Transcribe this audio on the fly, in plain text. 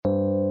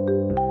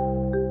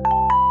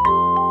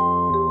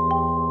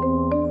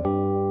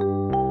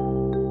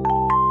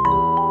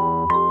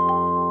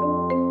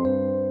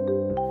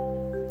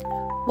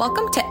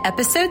Welcome to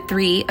episode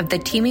 3 of the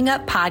Teaming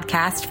Up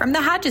podcast from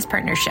the Hodges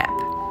Partnership.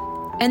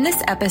 In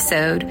this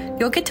episode,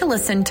 you'll get to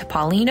listen to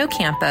Paulyn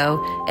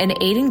Ocampo and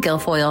Aidan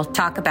Guilfoyle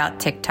talk about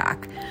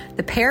TikTok.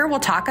 The pair will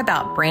talk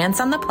about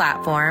brands on the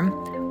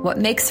platform, what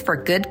makes for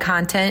good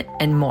content,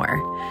 and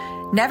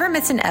more. Never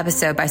miss an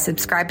episode by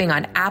subscribing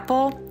on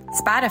Apple,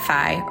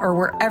 Spotify, or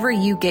wherever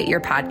you get your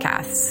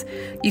podcasts.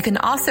 You can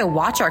also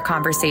watch our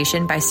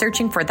conversation by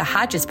searching for the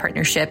Hodges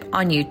Partnership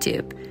on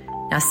YouTube.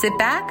 Now sit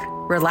back,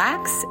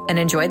 relax, and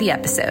enjoy the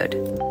episode.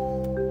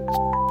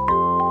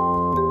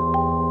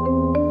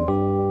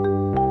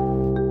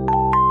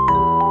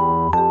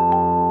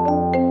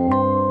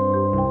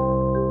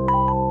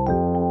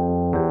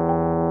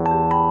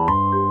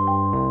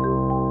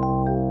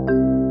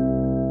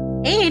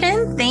 Hey,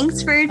 Aidan,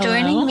 thanks for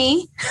joining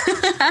me.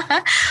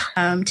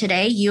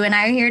 Today, you and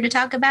I are here to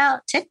talk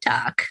about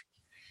TikTok.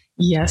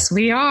 Yes,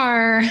 we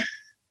are.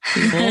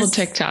 People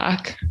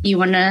TikTok. You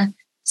want to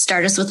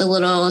start us with a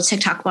little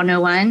TikTok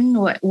 101?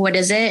 What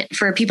is it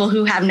for people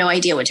who have no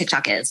idea what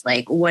TikTok is?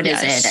 Like, what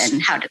is it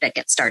and how did it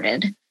get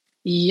started?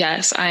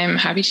 Yes, I'm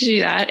happy to do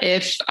that.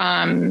 If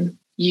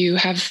you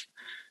have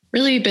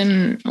really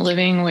been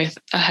living with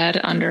a head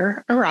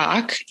under a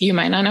rock, you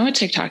might not know what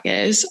TikTok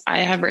is. I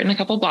have written a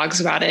couple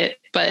blogs about it,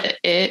 but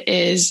it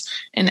is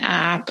an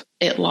app.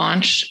 It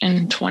launched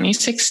in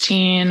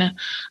 2016.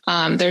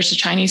 There's a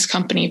Chinese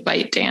company,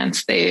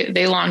 ByteDance.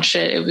 They launched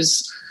it. It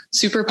was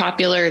super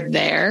popular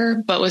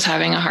there, but was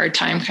having a hard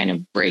time kind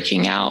of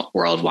breaking out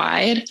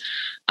worldwide.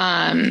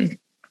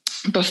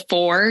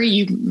 Before,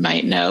 you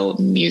might know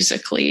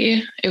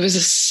Musical.ly. It was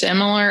a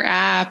similar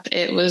app.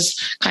 It was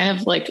kind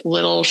of like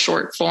little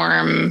short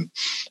form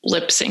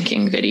lip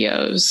syncing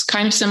videos,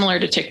 kind of similar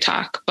to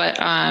TikTok, but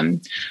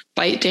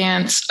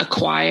ByteDance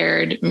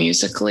acquired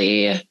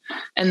Musical.ly.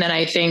 And then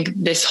I think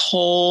this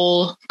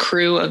whole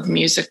crew of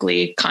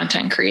Musical.ly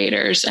content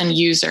creators and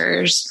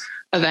users,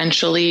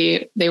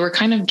 eventually they were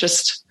kind of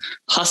just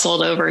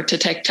hustled over to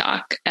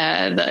TikTok.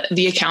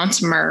 The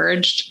accounts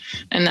merged.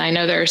 And I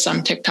know there are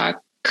some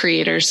TikTok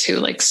creators who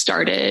like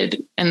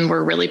started and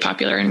were really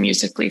popular in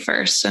Musical.ly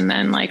first, and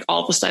then like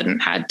all of a sudden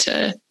had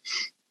to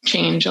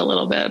change a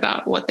little bit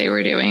about what they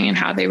were doing and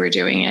how they were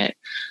doing it.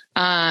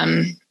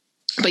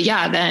 But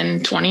yeah, then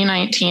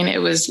 2019, it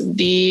was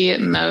the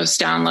most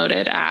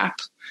downloaded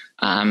app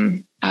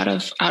out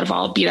of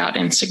all, beat out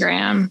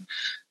Instagram.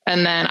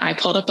 And then I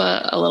pulled up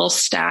a little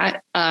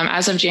stat.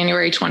 As of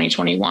January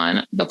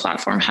 2021, the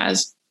platform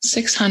has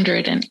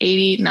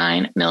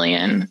 689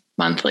 million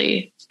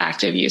monthly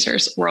active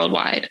users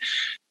worldwide.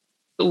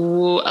 A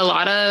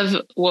lot of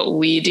what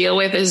we deal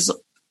with is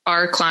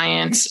our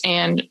clients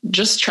and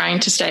just trying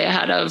to stay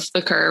ahead of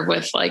the curve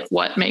with like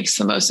what makes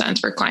the most sense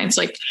for clients.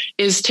 Like,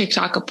 is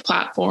TikTok a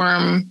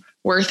platform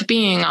worth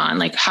being on?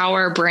 Like, how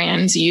are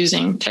brands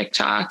using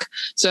TikTok?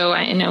 So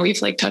I know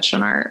we've like touched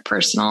on our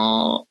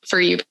personal For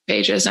You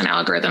pages and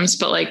algorithms,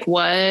 but like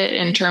what,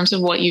 in terms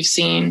of what you've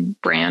seen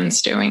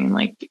brands doing,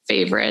 like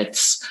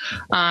favorites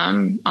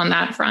on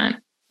that front?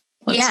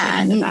 Let's get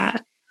into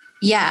that.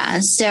 Yeah.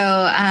 So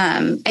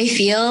I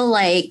feel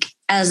like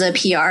as a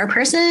PR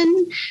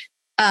person,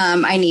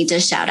 I need to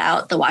shout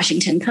out the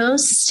Washington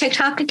Post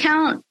TikTok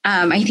account.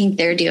 I think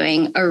they're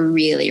doing a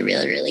really,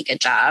 really, really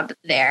good job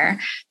there.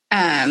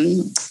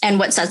 And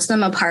what sets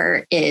them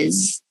apart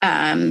is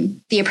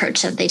the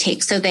approach that they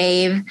take. So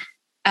they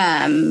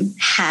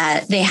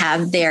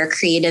have their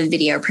creative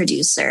video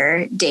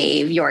producer,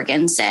 Dave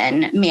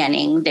Jorgensen,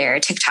 manning their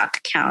TikTok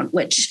account,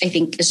 which I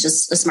think is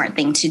just a smart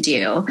thing to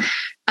do.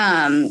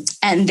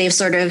 And they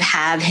sort of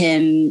have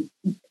him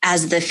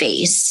as the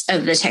face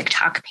of the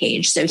TikTok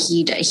page. So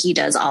he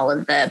does all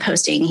of the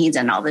posting. He's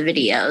in all the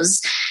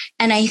videos.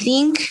 And I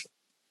think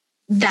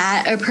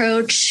that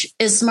approach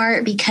is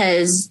smart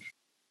because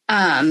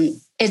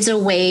it's a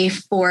way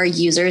for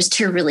users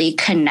to really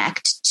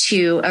connect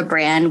to a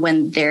brand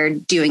when they're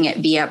doing it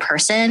via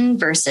person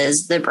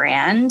versus the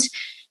brand.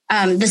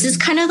 This is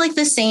kind of like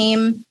the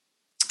same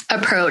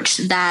approach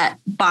that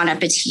Bon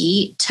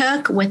Appetit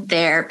took with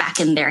back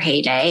in their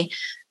heyday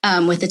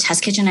with the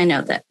test kitchen. I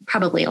know that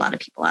probably a lot of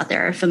people out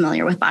there are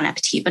familiar with Bon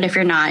Appetit, but if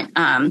you're not,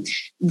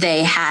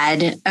 they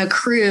had a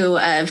crew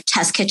of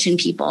test kitchen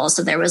people.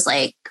 So there was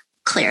like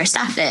Claire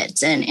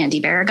Stafford and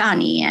Andy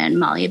Baragani and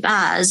Molly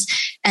Baz,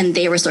 and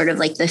they were sort of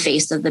like the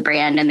face of the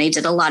brand. And they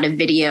did a lot of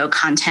video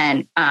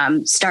content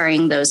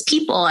starring those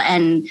people.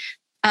 And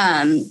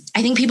I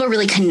think people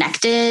really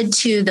connected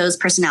to those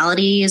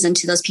personalities and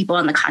to those people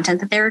and the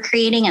content that they were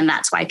creating. And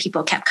that's why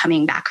people kept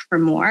coming back for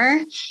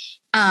more.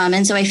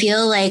 And so I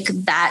feel like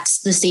that's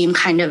the same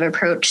kind of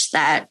approach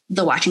that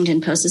the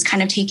Washington Post is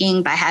kind of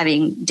taking by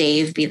having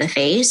Dave be the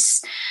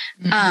face.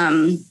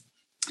 Mm-hmm.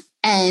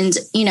 And,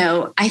 you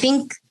know, I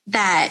think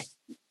that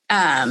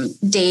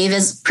Dave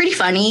is pretty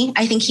funny.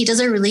 I think he does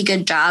a really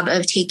good job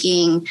of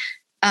taking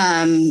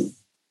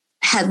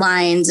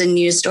headlines and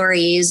news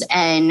stories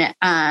and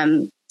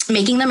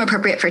making them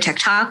appropriate for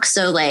TikTok.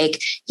 So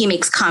like he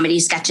makes comedy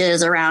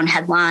sketches around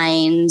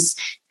headlines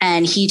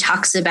and he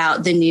talks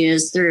about the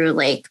news through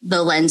like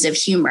the lens of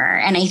humor.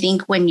 And I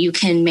think when you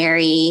can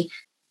marry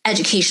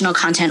educational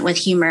content with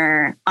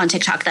humor on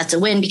TikTok, that's a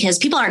win, because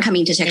people aren't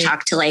coming to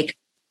TikTok to like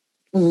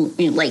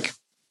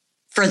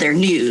for their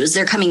news.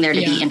 They're coming there to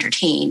be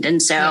entertained.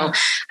 And so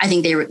I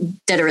think they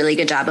did a really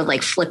good job of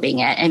like flipping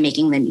it and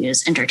making the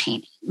news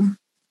entertaining.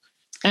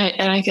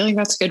 And I feel like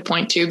that's a good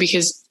point too,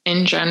 because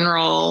in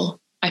general,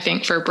 I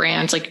think for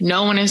brands, like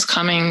no one is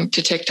coming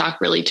to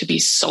TikTok really to be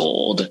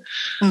sold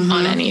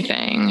on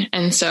anything.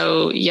 And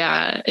so,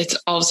 it's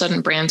all of a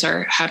sudden brands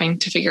are having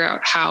to figure out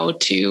how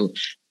to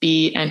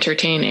be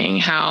entertaining,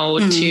 how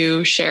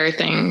to share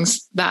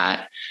things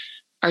that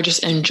are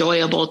just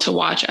enjoyable to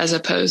watch, as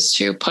opposed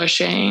to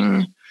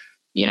pushing,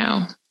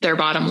 their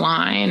bottom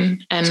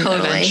line. And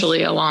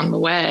eventually along the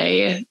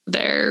way,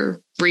 they're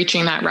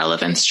reaching that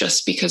relevance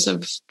just because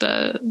of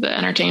the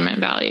entertainment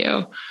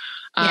value.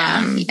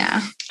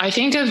 I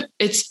think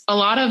it's a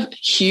lot of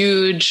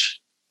huge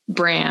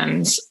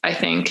brands, I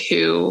think,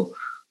 who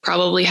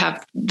probably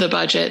have the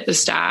budget, the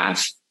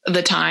staff,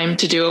 the time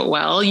to do it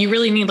well. You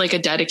really need like a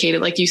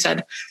dedicated, like you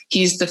said,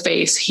 he's the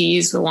face.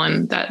 He's the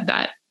one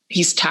that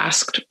he's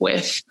tasked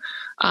with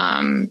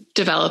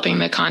developing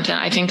the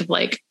content. I think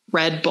like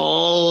Red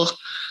Bull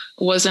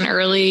was an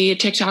early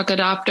TikTok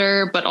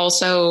adopter, but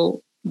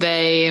also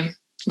the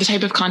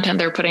type of content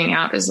they're putting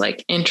out is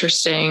like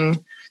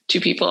interesting to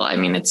people. I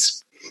mean,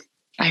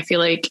 I feel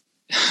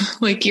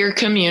like your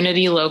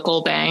community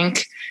local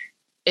bank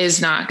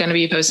is not going to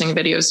be posting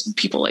videos of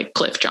people like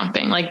cliff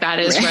jumping. Like that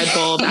is Red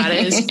Bull. That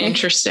is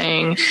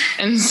interesting.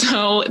 And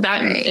so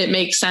that it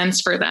makes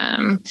sense for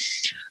them.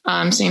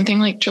 Same thing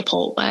like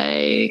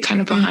Chipotle, kind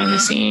of behind the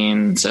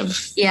scenes of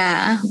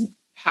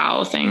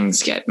how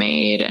things get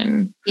made.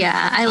 And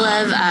I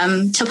love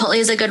Chipotle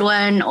is a good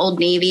one. Old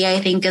Navy, I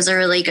think, is a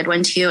really good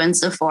one too. And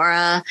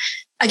Sephora.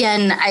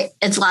 Again,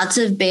 it's lots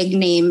of big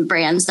name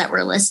brands that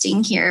we're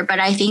listing here, but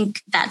I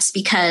think that's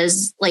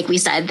because, like we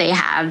said, they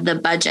have the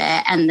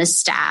budget and the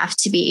staff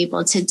to be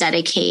able to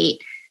dedicate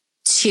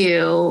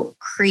to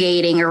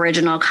creating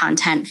original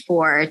content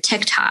for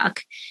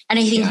TikTok. And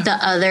I think the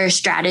other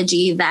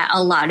strategy that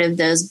a lot of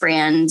those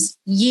brands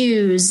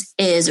use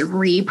is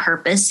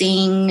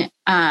repurposing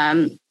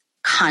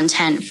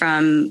content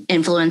from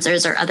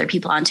influencers or other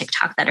people on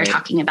TikTok that are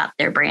talking about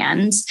their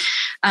brands.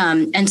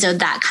 And so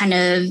that kind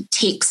of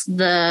takes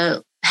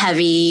the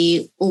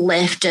heavy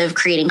lift of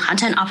creating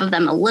content off of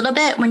them a little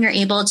bit when you're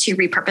able to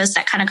repurpose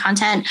that kind of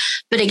content.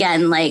 But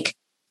again, like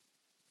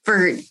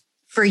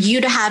for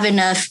you to have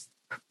enough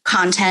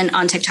content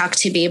on TikTok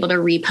to be able to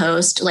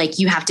repost, like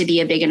you have to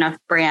be a big enough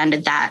brand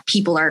that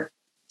people are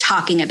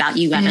talking about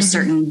you at a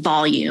certain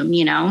volume,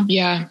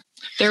 Yeah.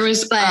 There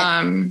was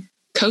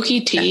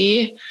Koki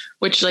Tea,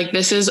 which like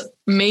this is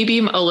maybe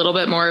a little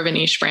bit more of a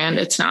niche brand.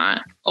 It's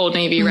not Old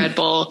Navy, Red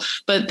Bull,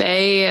 but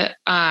they,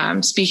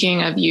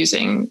 speaking of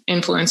using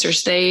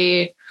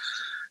influencers,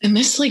 and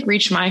this like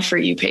reached my For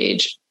You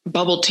page,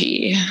 bubble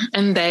tea.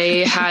 And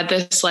they had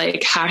this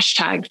like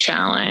hashtag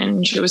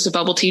challenge. It was a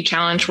bubble tea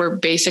challenge where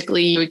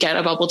basically you would get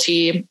a bubble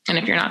tea. And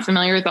if you're not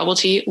familiar with bubble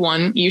tea,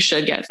 one, you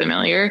should get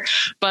familiar,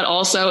 but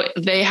also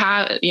they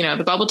have,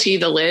 the bubble tea,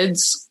 the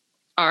lids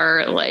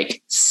are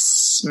like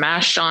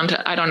smashed onto,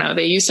 I don't know,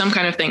 they use some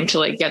kind of thing to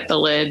like get the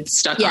lid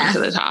stuck onto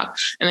the top.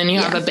 And then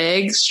you have a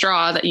big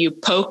straw that you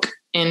poke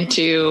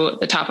into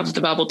the top of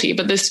the bubble tea.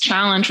 But this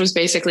challenge was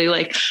basically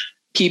like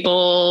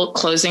people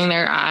closing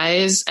their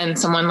eyes and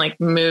someone like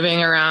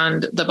moving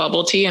around the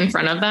bubble tea in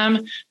front of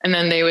them. And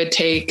then they would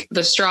take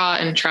the straw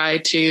and try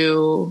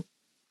to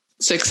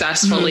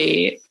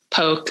successfully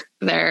poke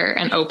there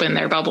and open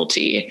their bubble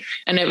tea.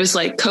 And it was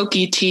like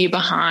Koki Tea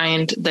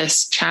behind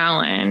this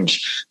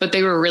challenge, but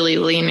they were really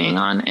leaning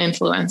on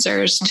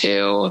influencers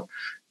to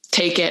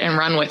take it and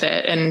run with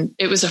it. And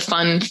it was a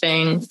fun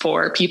thing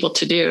for people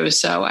to do.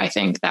 So I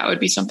think that would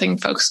be something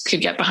folks could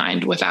get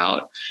behind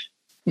without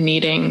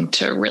needing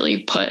to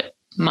really put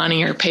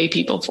money or pay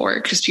people for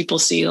it, because people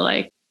see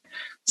like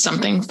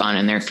something fun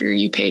in their For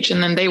You page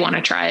and then they want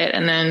to try it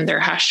and then they're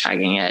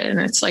hashtagging it. And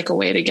it's like a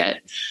way to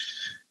get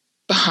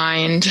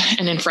behind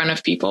and in front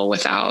of people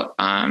without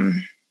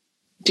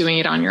doing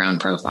it on your own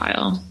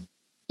profile.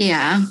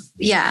 Yeah.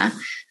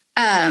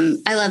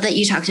 I love that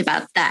you talked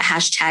about that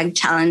hashtag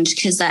challenge,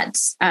 because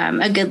that's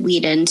a good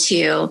lead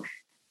into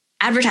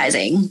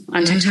advertising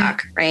on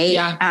TikTok, right?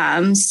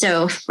 Yeah.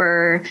 So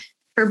for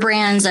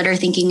brands that are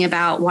thinking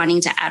about wanting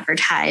to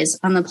advertise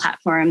on the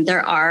platform,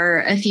 there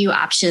are a few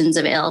options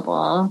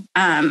available.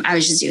 I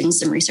was just doing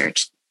some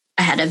research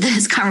ahead of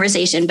this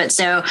conversation, but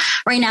so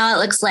right now it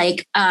looks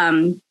like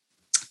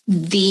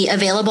the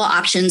available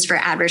options for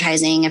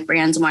advertising, if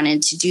brands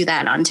wanted to do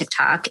that on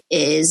TikTok,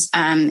 is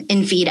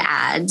in-feed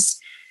ads,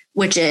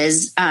 which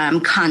is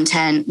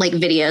content like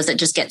videos that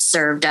just get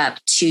served up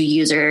to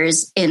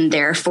users in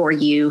their For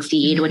You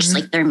feed, which is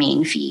like their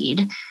main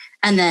feed.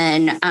 And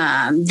then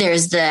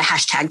there's the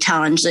hashtag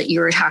challenge that you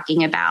were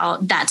talking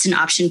about. That's an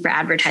option for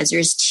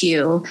advertisers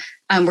too.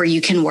 where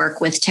you can work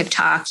with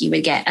TikTok. You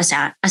would get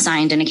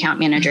assigned an account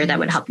manager that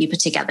would help you put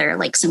together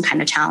like some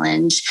kind of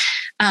challenge.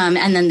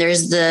 And then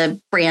there's the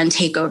brand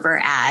takeover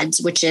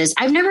ads, which is,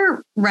 I've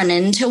never run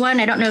into one.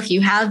 I don't know if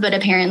you have, but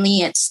apparently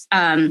it's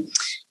an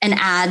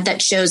ad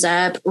that shows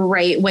up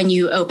right when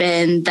you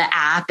open the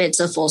app. It's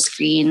a full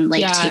screen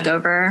like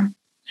takeover.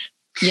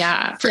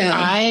 Yeah.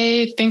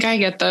 I think I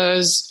get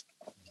those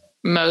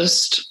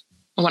most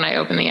when I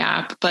open the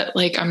app, but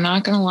like, I'm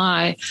not going to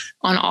lie,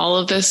 on all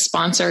of this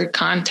sponsored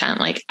content,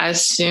 like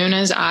as soon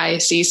as I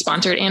see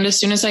sponsored and as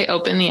soon as I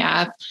open the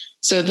app,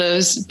 so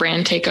those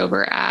brand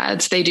takeover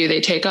ads, they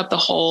take up the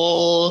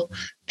whole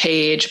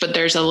page, but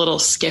there's a little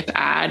skip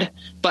ad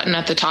button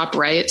at the top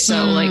right.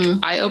 So like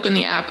I open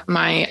the app,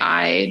 my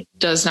eye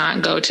does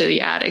not go to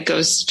the ad. It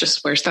goes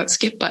just, where's that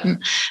skip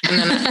button? And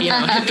then,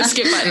 hit the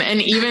skip button.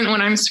 And even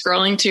when I'm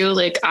scrolling to,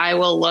 like, I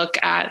will look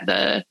at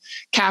the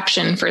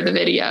caption for the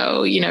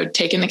video,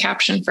 taking the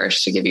caption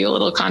first to give you a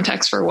little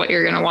context for what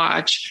you're going to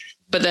watch.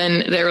 But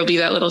then there will be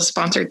that little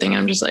sponsored thing.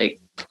 I'm just like,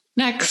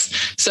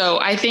 next. So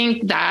I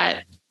think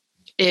that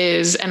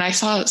and I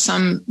saw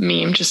some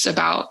meme just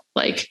about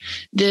like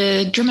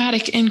the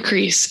dramatic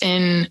increase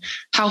in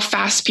how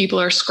fast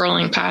people are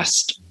scrolling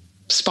past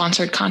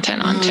sponsored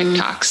content on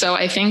TikTok. So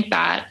I think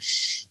that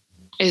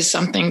is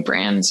something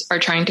brands are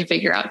trying to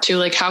figure out too.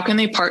 Like, how can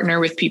they partner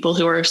with people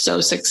who are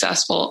so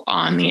successful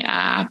on the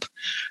app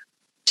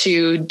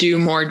to do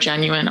more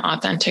genuine,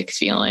 authentic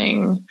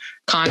feeling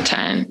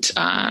content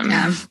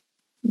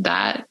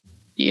that,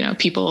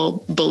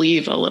 people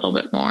believe a little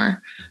bit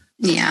more.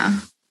 Yeah.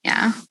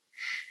 Yeah.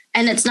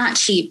 And it's not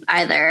cheap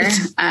either.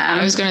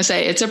 I was going to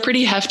say it's a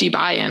pretty hefty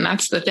buy-in.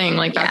 That's the thing.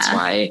 Like, that's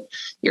why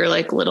you're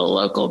like little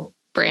local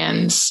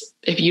brands,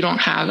 if you don't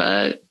have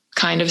a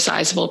kind of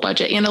sizable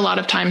budget, and a lot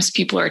of times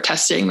people are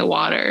testing the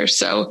water.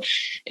 So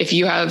if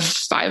you have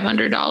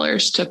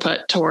 $500 to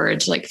put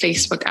towards like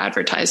Facebook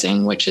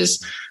advertising, which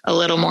is a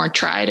little more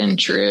tried and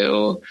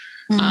true,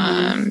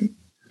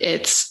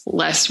 it's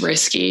less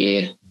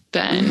risky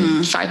than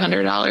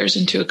 $500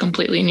 into a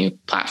completely new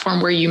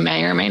platform where you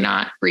may or may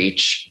not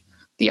reach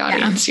the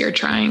audience you're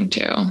trying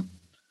to.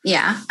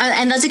 Yeah.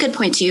 And that's a good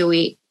point too.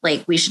 We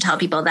should tell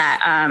people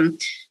that,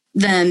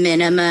 the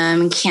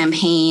minimum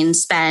campaign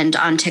spend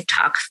on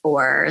TikTok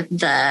for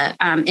the,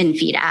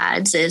 in-feed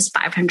ads is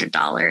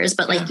 $500.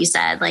 But like you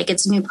said, like,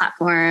 it's a new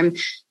platform.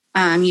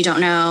 You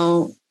don't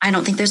know, I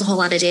don't think there's a whole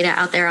lot of data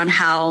out there on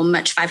how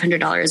much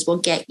 $500 will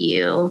get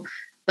you,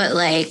 but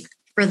like,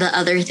 for the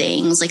other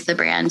things like the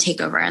brand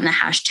takeover and the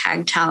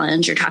hashtag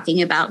challenge, you're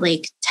talking about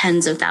like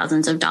tens of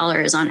thousands of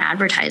dollars on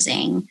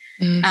advertising.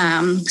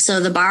 So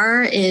the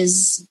bar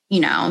is,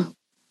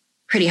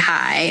 pretty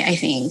high, I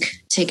think,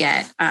 to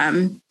get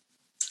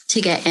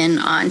in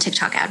on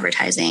TikTok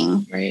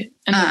advertising. Right.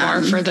 And the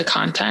bar for the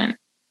content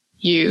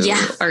you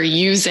are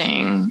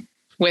using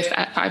with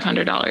at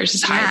 $500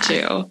 is high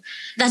too.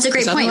 That's a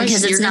great point,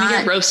 because it's not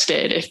get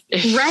roasted.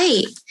 If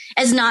right.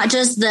 It's not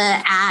just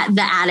the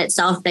ad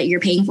itself that you're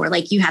paying for.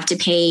 Like, you have to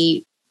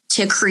pay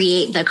to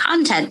create the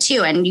content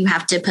too. And you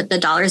have to put the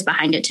dollars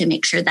behind it to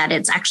make sure that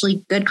it's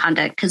actually good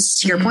content. Cause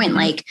to your point,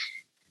 like,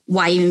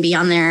 why even be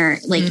on there?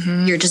 Like,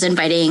 you're just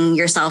inviting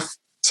yourself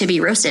to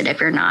be roasted if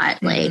you're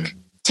not like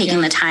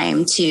taking the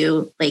time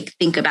to like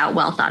think about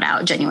well thought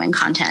out, genuine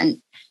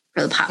content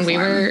for the platform. We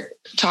were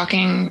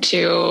talking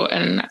to,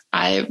 and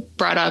I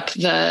brought up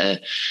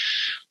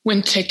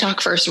when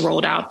TikTok first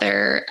rolled out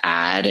their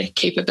ad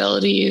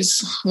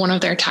capabilities, one of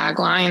their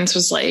taglines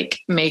was like,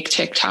 make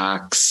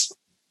TikToks,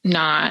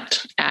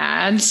 not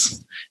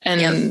ads.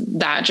 And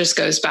that just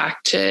goes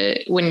back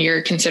to when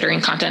you're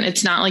considering content.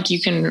 It's not like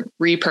you can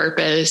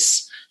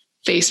repurpose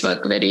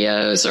Facebook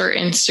videos or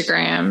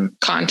Instagram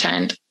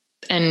content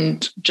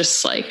and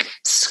just like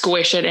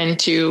squish it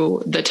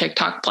into the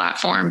TikTok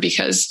platform,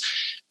 because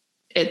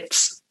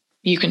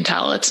you can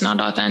tell it's not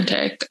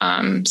authentic.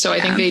 So I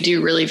think they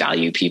do really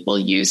value people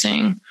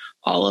using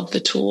all of the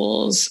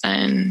tools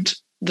and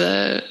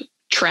the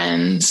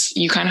trends.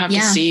 You kind of have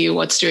to see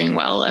what's doing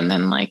well and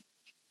then like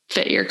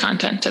fit your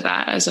content to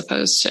that, as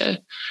opposed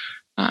to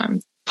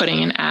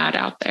putting an ad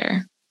out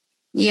there.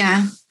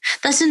 Yeah.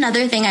 That's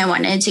another thing I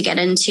wanted to get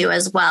into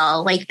as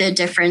well. Like the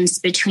difference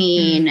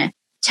between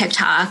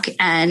TikTok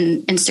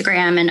and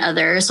Instagram and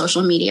other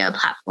social media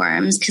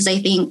platforms. Cause I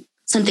think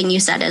something you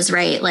said is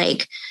right.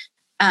 Like,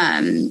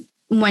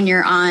 when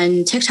you're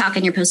on TikTok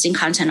and you're posting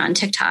content on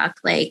TikTok,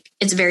 like,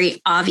 it's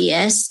very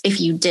obvious if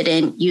you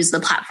didn't use the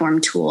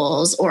platform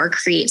tools or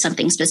create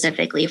something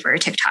specifically for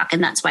TikTok.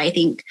 And that's why I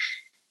think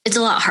it's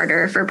a lot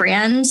harder for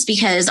brands,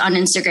 because on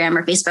Instagram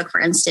or Facebook,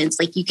 for instance,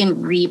 like, you can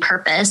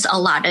repurpose a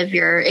lot of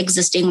your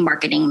existing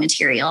marketing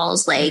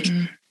materials. Like,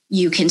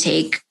 you can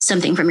take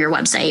something from your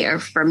website or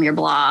from your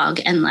blog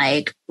and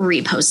like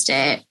repost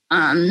it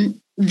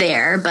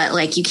there, but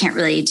like, you can't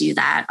really do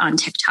that on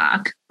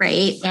TikTok.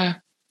 Right.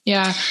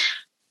 Yeah.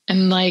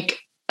 And like,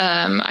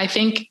 I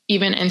think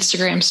even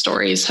Instagram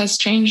stories has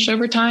changed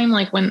over time.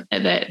 Like, when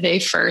they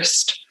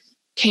first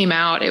came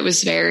out, it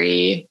was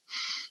very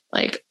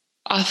like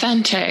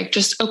authentic,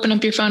 just open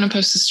up your phone and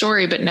post a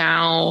story. But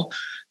now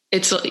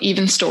it's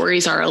even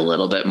stories are a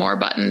little bit more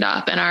buttoned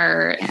up and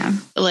are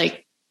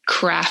like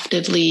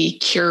craftedly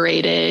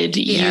curated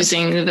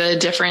using the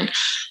different,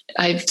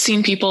 I've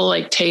seen people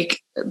like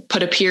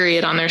put a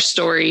period on their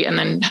story and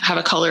then have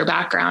a color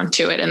background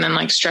to it and then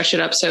like stretch it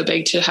up so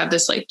big to have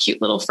this like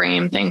cute little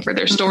frame thing for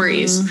their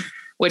stories,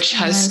 which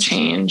has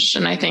changed.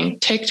 And I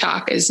think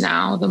TikTok is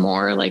now the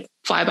more like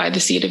fly by the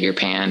seat of your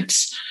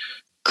pants,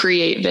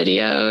 create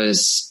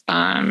videos,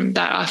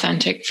 that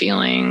authentic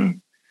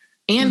feeling.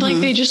 And like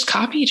they just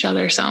copy each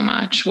other so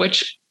much,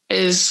 which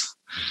is,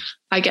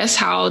 I guess,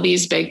 how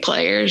these big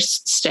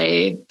players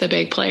stay the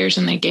big players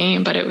in the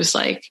game. But it was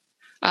like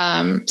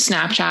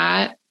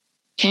Snapchat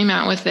came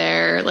out with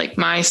their like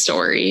my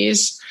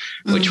stories,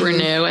 which were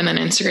new. And then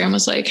Instagram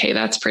was like, hey,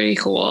 that's pretty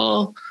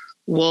cool.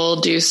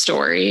 We'll do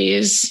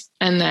stories.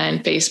 And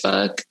then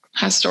Facebook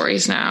has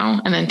stories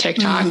now. And then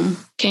TikTok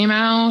came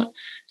out.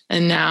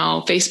 And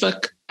now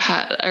Facebook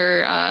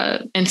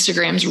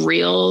Instagram's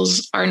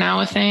Reels are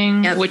now a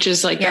thing, which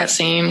is like that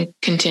same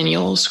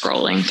continual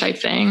scrolling type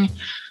thing.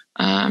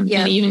 And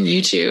even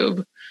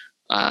YouTube,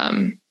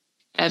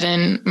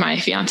 Evan, my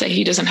fiance,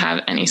 he doesn't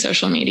have any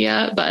social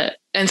media,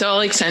 and so I'll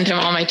like send him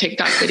all my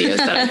TikTok videos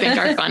that I think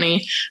are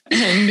funny.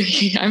 And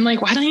I'm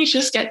like, why don't you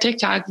just get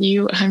TikTok?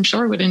 You, I'm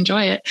sure would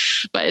enjoy it,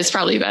 but it's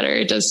probably better.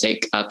 It does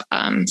take up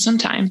some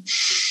time,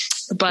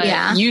 but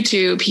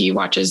YouTube, he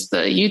watches the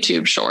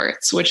YouTube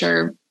shorts, which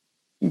are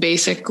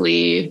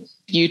basically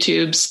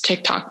YouTube's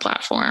TikTok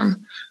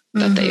platform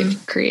that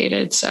they've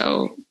created.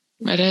 So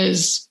it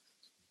is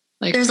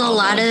like, there's a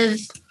lot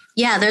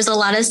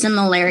of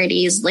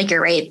similarities. Like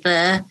you're right.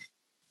 The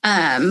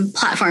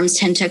platforms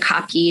tend to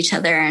copy each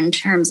other in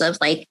terms of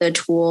like the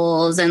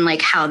tools and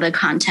like how the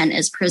content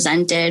is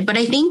presented. But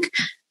I think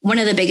one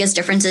of the biggest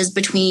differences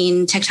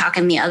between TikTok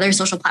and the other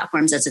social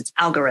platforms is its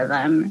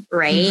algorithm,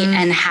 right?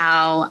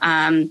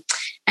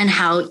 And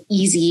how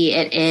easy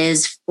it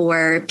is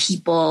for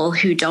people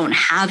who don't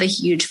have a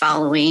huge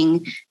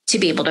following to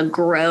be able to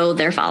grow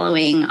their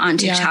following on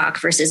TikTok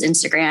versus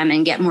Instagram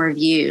and get more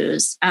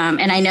views.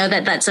 And I know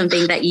that that's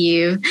something that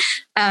you've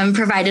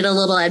provided a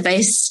little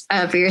advice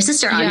for your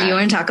sister on. Do you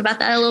want to talk about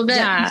that a little bit?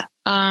 Yeah.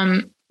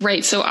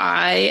 Right. So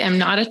I am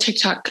not a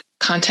TikTok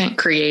content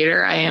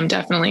creator. I am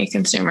definitely a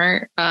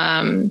consumer.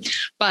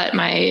 But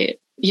it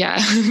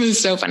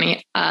was so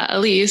funny.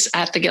 Elise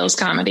at the Gills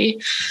Comedy,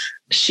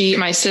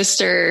 my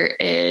sister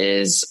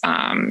is,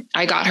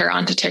 I got her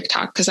onto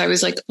TikTok because I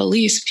was like,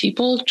 Elise,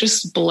 people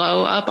just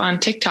blow up on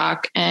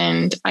TikTok.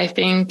 And I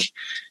think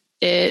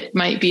it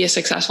might be a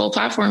successful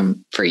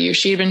platform for you.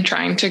 She'd been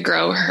trying to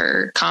grow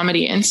her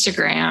comedy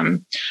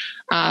Instagram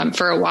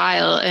for a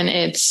while. And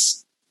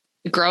it's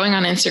growing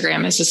on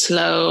Instagram is a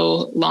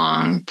slow,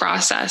 long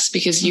process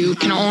because you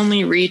can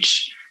only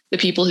reach the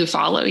people who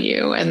follow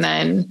you. And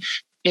then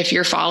if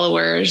your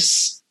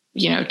followers,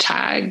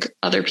 tag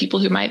other people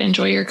who might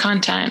enjoy your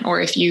content,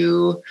 or if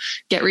you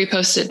get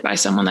reposted by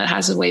someone that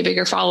has a way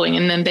bigger following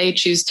and then they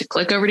choose to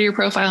click over to your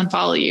profile and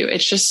follow you,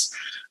 it's just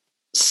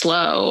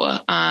slow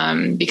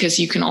because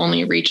you can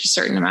only reach a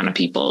certain amount of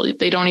people.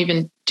 They don't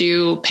even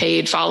do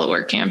paid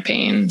follower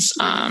campaigns.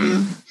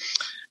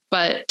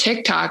 But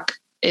TikTok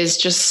is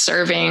just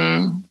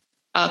serving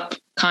up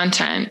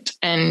content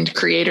and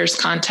creators'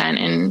 content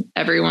in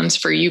everyone's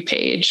For You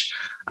page.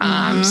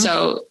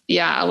 So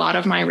a lot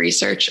of my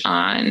research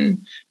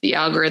on the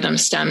algorithm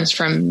stems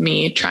from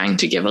me trying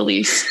to give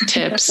Elise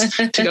tips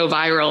to go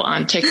viral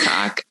on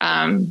TikTok,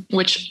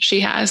 which she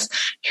has.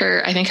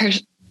 I think her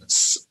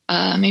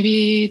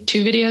maybe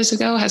 2 videos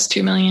ago has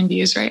 2 million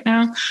views right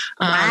now.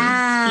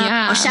 Wow.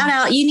 Yeah. Well, shout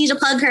out. You need to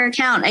plug her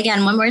account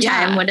again, one more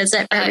time. What is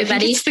it for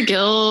everybody? It's the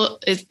Gill.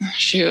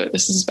 Shoot,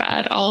 this is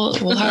bad.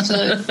 We'll have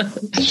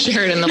to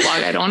share it in the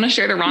blog. I don't want to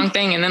share the wrong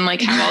thing and then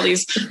like have all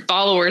these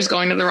followers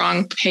going to the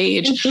wrong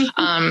page.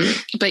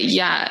 But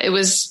it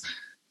was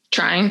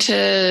trying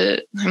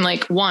to, I'm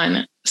like,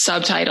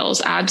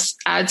 subtitles,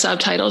 add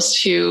subtitles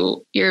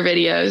to your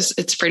videos.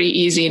 It's pretty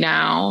easy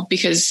now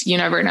because you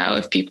never know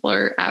if people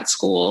are at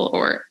school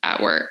or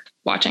at work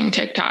watching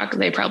TikTok,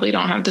 they probably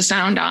don't have the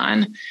sound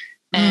on.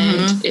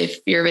 And if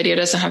your video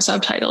doesn't have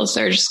subtitles,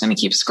 they're just going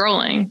to keep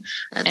scrolling.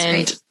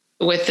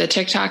 With the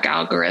TikTok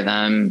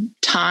algorithm,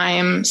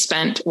 time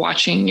spent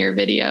watching your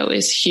video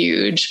is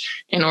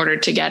huge in order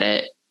to get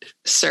it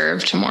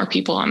served to more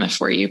people on the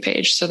For You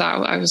page. So that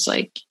I was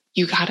like,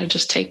 you got to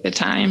just take the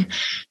time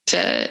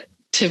to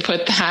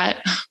put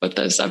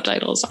those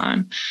subtitles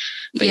on.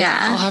 But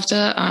I'll have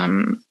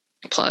to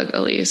plug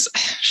Elise.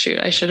 Shoot,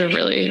 I should have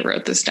really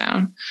wrote this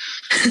down.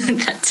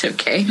 That's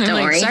okay.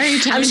 Don't worry. Sorry,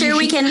 I'm sure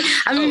we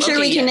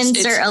can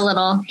insert a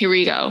little. Here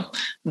we go.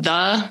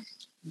 The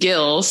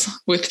Gills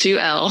with 2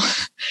 L,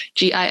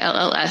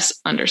 GILLS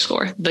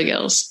 _ the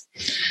Gills.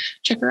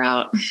 Check her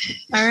out.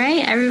 All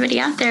right.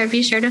 Everybody out there,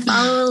 be sure to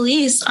follow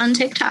Elise on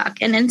TikTok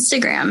and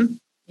Instagram.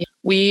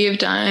 We've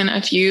done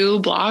a few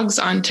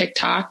blogs on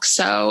TikTok.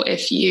 So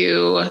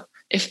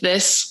if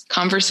this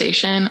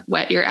conversation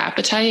whet your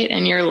appetite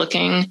and you're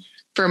looking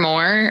for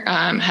more,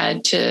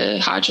 head to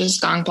Hodge's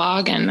Gong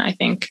blog. And I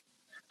think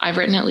I've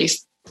written at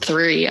least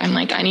 3. I'm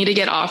like, I need to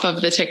get off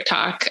of the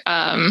TikTok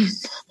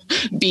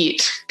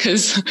beat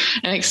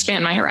and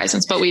expand my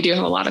horizons. But we do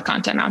have a lot of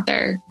content out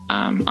there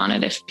on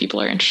it if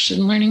people are interested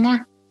in learning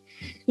more.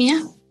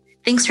 Yeah.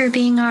 Thanks for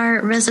being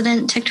our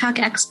resident TikTok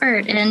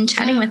expert and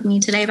chatting with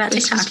me today about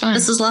TikTok.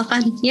 This was a lot of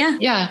fun. Yeah.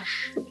 Yeah.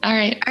 All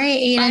right.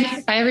 Aidan.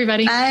 Bye. Bye,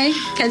 everybody. Bye.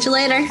 Catch you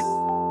later.